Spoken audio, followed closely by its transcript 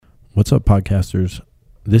What's up, podcasters?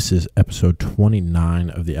 This is episode 29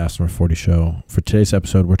 of the Ask North 40 show. For today's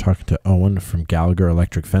episode, we're talking to Owen from Gallagher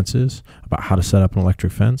Electric Fences about how to set up an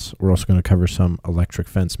electric fence. We're also going to cover some electric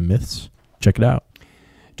fence myths. Check it out.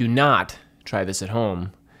 Do not try this at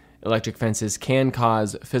home. Electric fences can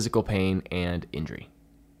cause physical pain and injury.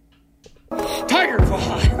 Tiger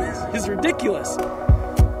claw! This is ridiculous.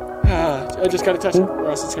 I just gotta touch it, or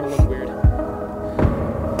else it's gonna look weird.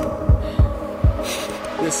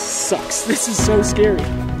 This sucks. This is so scary.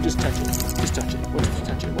 Just touch it. Just touch it. 1, 2, 3,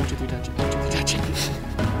 touch it. 1, 2, 3, touch it. 1, 2, 3, touch it.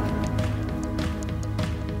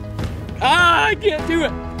 I can't do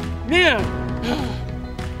it! Man!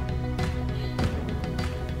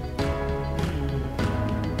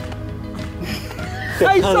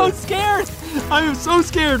 I'm so scared! I am so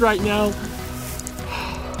scared right now.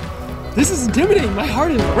 This is intimidating. My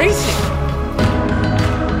heart is racing.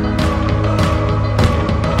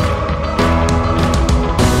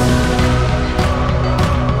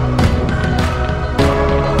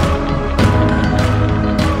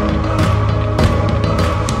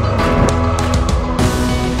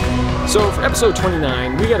 So for episode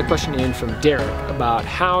 29, we got a question in from Derek about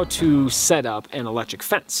how to set up an electric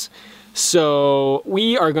fence. So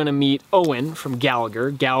we are going to meet Owen from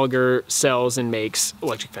Gallagher. Gallagher sells and makes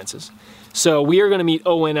electric fences. So we are going to meet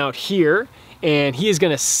Owen out here, and he is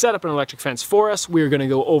going to set up an electric fence for us. We're going to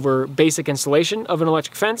go over basic installation of an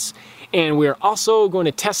electric fence, and we're also going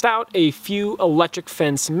to test out a few electric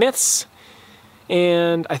fence myths.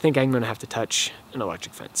 And I think I'm going to have to touch an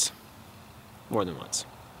electric fence more than once.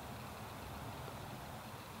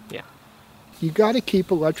 Yeah. You got to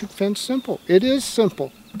keep electric fence simple. It is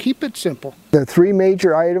simple. Keep it simple. The three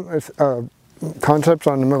major concepts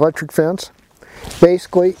on an electric fence,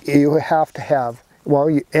 basically you have to have, well,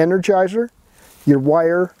 your energizer, your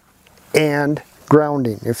wire, and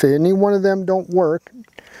grounding. If any one of them don't work,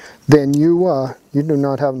 then you do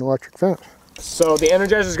not have an electric fence. So the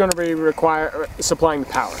energizer is going to be supplying the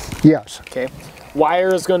power. Yes. Okay.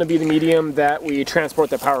 Wire is going to be the medium that we transport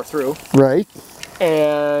the power through. Right.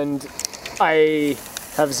 And I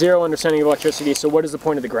have zero understanding of electricity, so what is the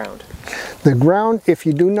point of the ground? The ground, if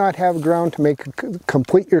you do not have ground to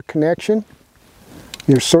complete your connection,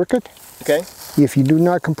 your circuit, okay. If you do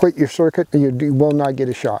not complete your circuit, you will not get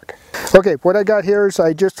a shock. Okay, what I got here is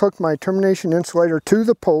I just hooked my termination insulator to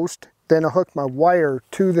the post, then I hooked my wire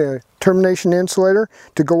to the termination insulator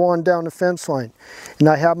to go on down the fence line. And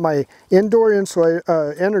I have my indoor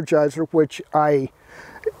energizer, which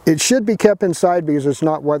it should be kept inside because it's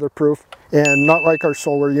not weatherproof and not like our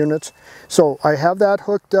solar units. So I have that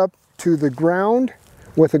hooked up to the ground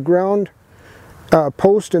with a ground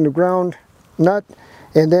post and a ground nut,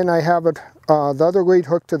 and then I have it the other lead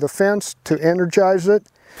hooked to the fence to energize it.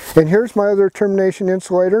 And here's my other termination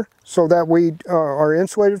insulator so that we are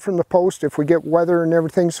insulated from the post if we get weather and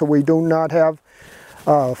everything, so we do not have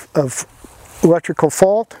electrical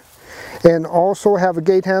fault. And also have a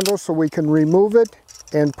gate handle so we can remove it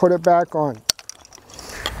and put it back on.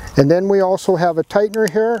 And then we also have a tightener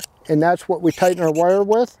here, and that's what we tighten our wire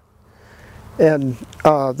with. And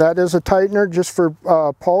that is a tightener just for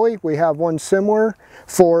poly. We have one similar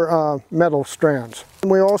for metal strands.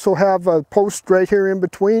 And we also have a post right here in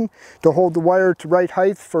between to hold the wire to right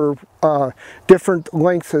height for different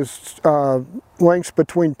lengths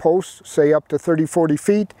between posts, say up to 30-40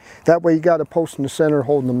 feet. That way you got a post in the center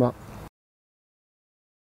holding them up.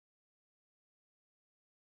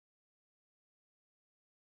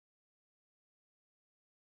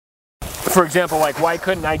 For example, like, why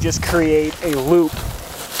couldn't I just create a loop,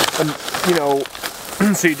 you know,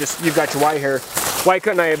 so you've got your wire here. Why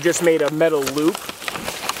couldn't I have just made a metal loop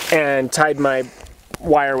and tied my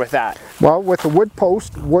wire with that? Well, with a wood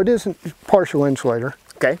post, wood isn't partial insulator.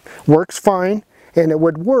 Okay. Works fine, and it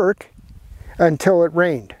would work until it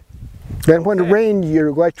rained. Then when it rained, your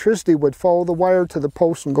electricity would follow the wire to the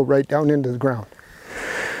post and go right down into the ground.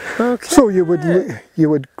 Okay. So you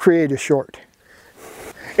would create a short.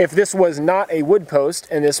 If this was not a wood post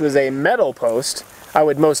and this was a metal post, I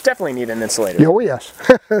would most definitely need an insulator. Oh yes,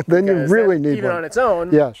 then you really need even one. On its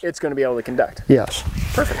own, yes, it's going to be able to conduct. Yes.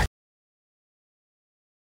 Perfect.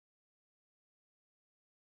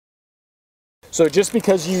 So just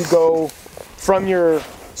because you go from your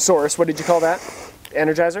source, what did you call that?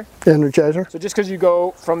 Energizer? Energizer. So just because you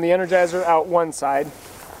go from the Energizer out one side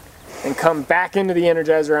and come back into the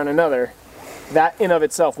Energizer on another, that in of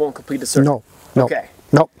itself won't complete the circuit? No. No. Okay.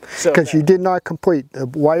 No, because you did not complete. The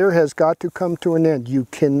wire has got to come to an end. You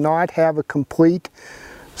cannot have a complete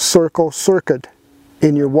circuit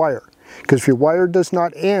in your wire. Because if your wire does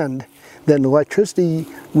not end, then electricity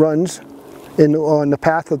runs on the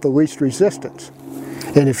path of the least resistance.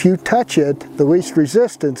 And if you touch it, the least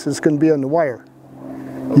resistance is going to be on the wire.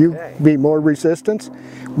 You be more resistance.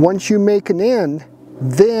 Once you make an end,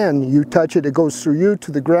 then you touch it, it goes through you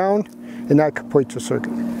to the ground, and that completes the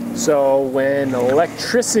circuit. So when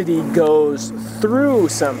electricity goes through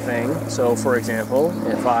something, so for example,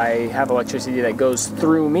 if I have electricity that goes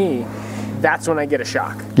through me, that's when I get a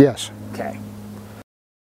shock. Yes. Okay.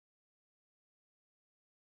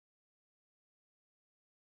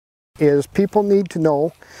 Is people need to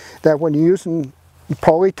know that when you're using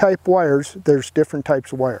poly type wires, there's different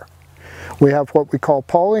types of wire. We have what we call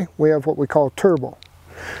poly, we have what we call turbo.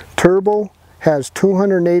 Turbo has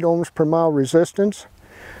 208 ohms per mile resistance.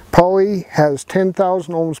 Poly has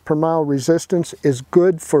 10,000 ohms per mile resistance, is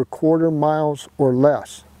good for quarter miles or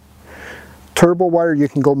less. Turbo wire, you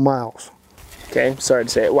can go miles. Okay, sorry to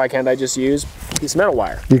say it. Why can't I just use a piece of metal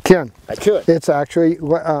wire? You can. I could. It's actually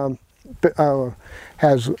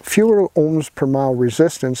has fewer ohms per mile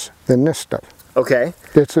resistance than this stuff. Okay.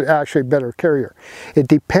 It's actually a better carrier. It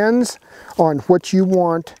depends on what you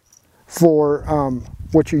want for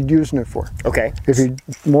what you're using it for. Okay. If you're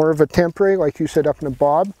more of a temporary, like you said up in the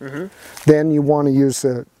bob, then you want to use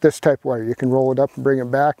this type of wire. You can roll it up and bring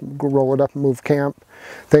it back, roll it up and move camp,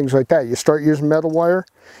 things like that. You start using metal wire,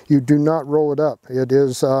 you do not roll it up. It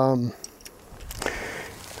is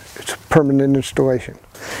it's a permanent installation.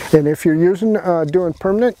 And if you're using doing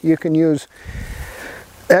permanent, you can use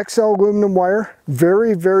XL aluminum wire.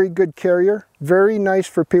 Very, very good carrier. Very nice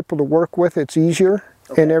for people to work with. It's easier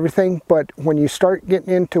and everything. But when you start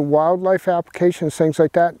getting into wildlife applications, things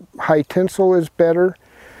like that, high tensile is better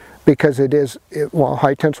because well,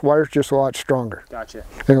 high tensile wire is just a lot stronger. Gotcha.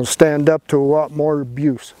 And it'll stand up to a lot more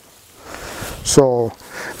abuse. So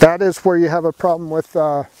that is where you have a problem with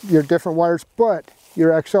your different wires. But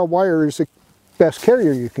your XL wire is the best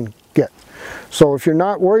carrier you can get. So if you're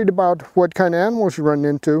not worried about what kind of animals you run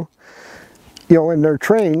into, you know, and they're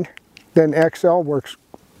trained, then XL works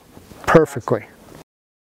perfectly.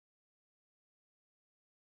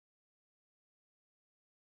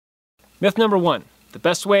 Myth number 1. The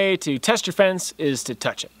best way to test your fence is to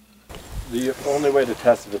touch it. The only way to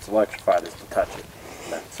test if it's electrified is to touch it.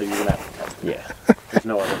 So you're gonna have to test it. Yeah. There's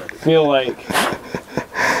no other way.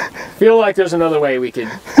 Feel like there's another way we could.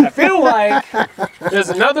 I feel like there's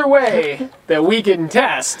another way that we can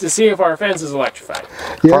test to see if our fence is electrified.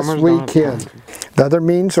 Yes, we can. The other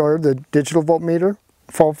means are the digital voltmeter,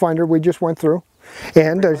 fault finder we just went through,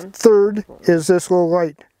 and the third is this little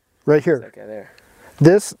light right here. Okay, there.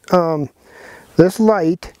 This this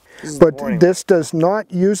light, but this does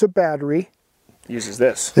not use a battery. Uses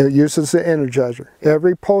this. It uses the Energizer.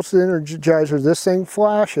 Every pulse of the Energizer, this thing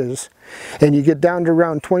flashes, and you get down to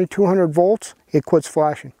around 2200 volts, it quits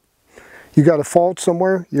flashing. You got a fault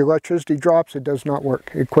somewhere, your electricity drops, it does not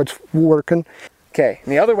work. It quits working. Okay,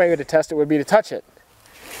 and the other way to test it would be to touch it,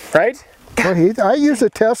 right? Well, I use a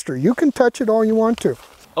tester. You can touch it all you want to.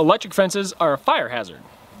 Electric fences are a fire hazard.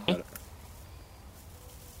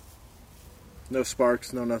 No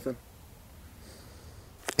sparks, no nothing.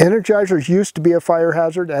 Energizers used to be a fire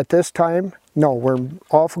hazard. At this time, no, we're in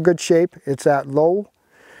awful good shape. It's that low,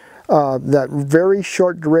 that very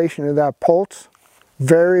short duration of that pulse,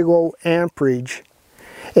 very low amperage,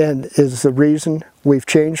 and is the reason we've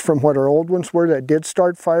changed from what our old ones were that did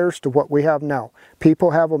start fires to what we have now.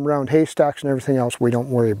 People have them around haystacks and everything else. We don't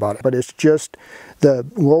worry about it. But it's just the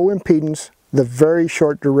low impedance, the very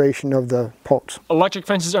short duration of the pulse. Electric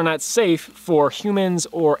fences are not safe for humans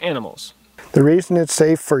or animals. The reason it's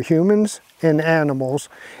safe for humans and animals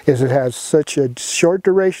is it has such a short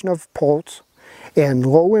duration of pulse and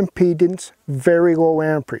low impedance, very low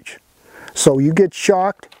amperage. So you get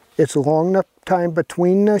shocked, it's a long enough time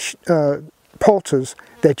between the pulses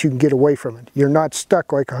that you can get away from it. You're not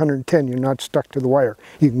stuck like 110, you're not stuck to the wire.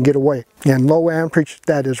 You can get away. And low amperage,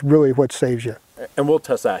 that is really what saves you. And we'll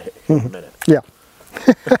test that in a minute. Yeah.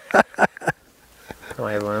 Oh,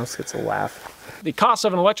 everyone else gets a laugh. The cost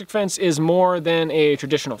of an electric fence is more than a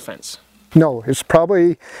traditional fence. No, it's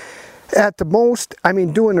probably at the most, I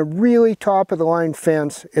mean, doing a really top of the line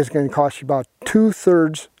fence is going to cost you about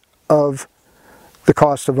 2/3 of the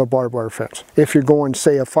cost of a barbed wire fence. If you're going,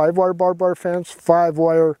 say, a 5-wire barbed wire fence,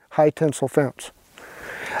 5-wire high tensile fence,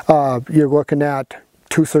 you're looking at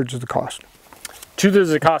 2/3 of the cost. 2/3 of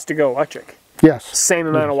the cost to go electric. Yes. Same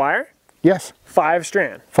amount of wire? Yes. 5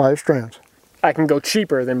 strand. 5 strands. I can go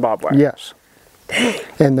cheaper than barbed wire. Yes.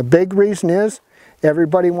 And the big reason is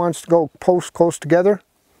everybody wants to go posts close together.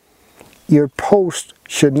 Your post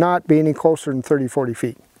should not be any closer than 30-40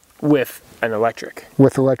 feet. With an electric.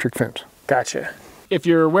 With electric fence. Gotcha. If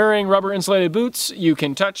you're wearing rubber insulated boots, you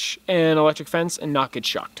can touch an electric fence and not get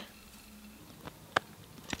shocked.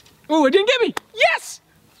 Ooh, it didn't get me. Yes!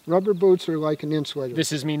 Rubber boots are like an insulator.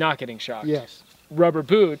 This is me not getting shocked. Yes. Rubber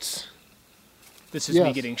boots, this is me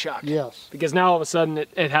Yes. getting shocked. Yes. Because now all of a sudden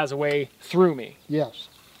it has a way through me. Yes.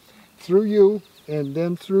 Through you, and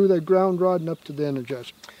then through the ground rod and up to the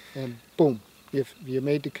Energizer. And boom, if you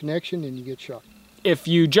made the connection and you get shocked. If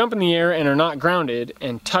you jump in the air and are not grounded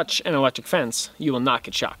and touch an electric fence, you will not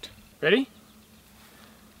get shocked. Ready?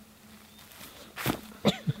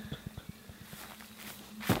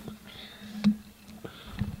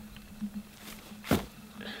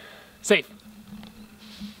 Safe.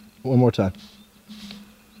 One more time.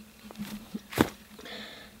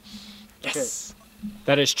 Yes.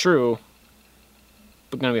 That is true,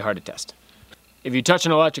 but gonna be hard to test. If you touch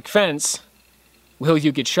an electric fence, will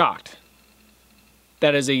you get shocked?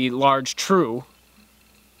 That is a large true.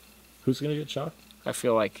 Who's going to get shocked? I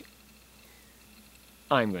feel like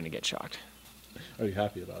I'm going to get shocked. Are you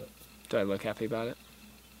happy about it? Do I look happy about it?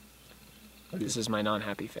 This is my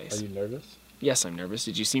non-happy face. Are you nervous? Yes, I'm nervous.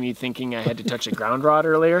 Did you see me thinking I had to touch a ground rod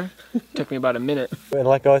earlier? Took me about a minute. And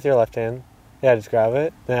let go with your left hand. Yeah, just grab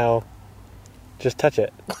it. Now, just touch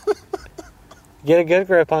it. Get a good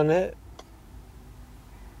grip on it.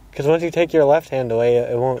 Because once you take your left hand away,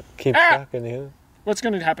 it won't keep shocking you. What's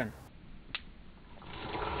going to happen?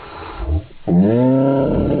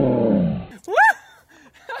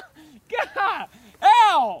 God!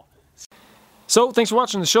 Ow! So, thanks for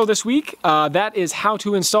watching the show this week. That is how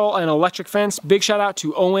to install an electric fence. Big shout out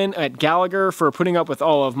to Owen at Gallagher for putting up with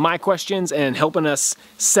all of my questions and helping us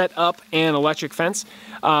set up an electric fence.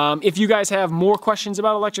 If you guys have more questions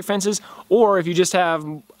about electric fences, or if you just have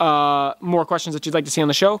more questions that you'd like to see on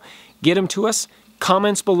the show, get them to us.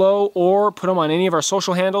 Comments below or put them on any of our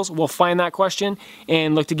social handles. We'll find that question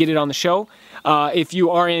and look to get it on the show. If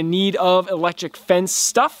you are in need of electric fence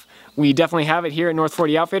stuff, we definitely have it here at North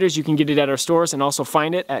 40 Outfitters. You can get it at our stores and also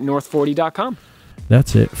find it at north40.com.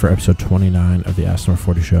 That's it for episode 29 of the Ask North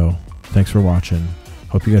 40 show. Thanks for watching.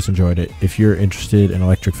 Hope you guys enjoyed it. If you're interested in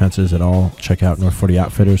electric fences at all, check out North 40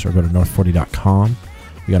 Outfitters or go to north40.com.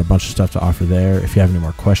 We got a bunch of stuff to offer there. If you have any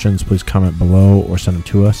more questions, please comment below or send them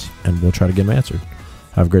to us, and we'll try to get them answered.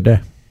 Have a great day.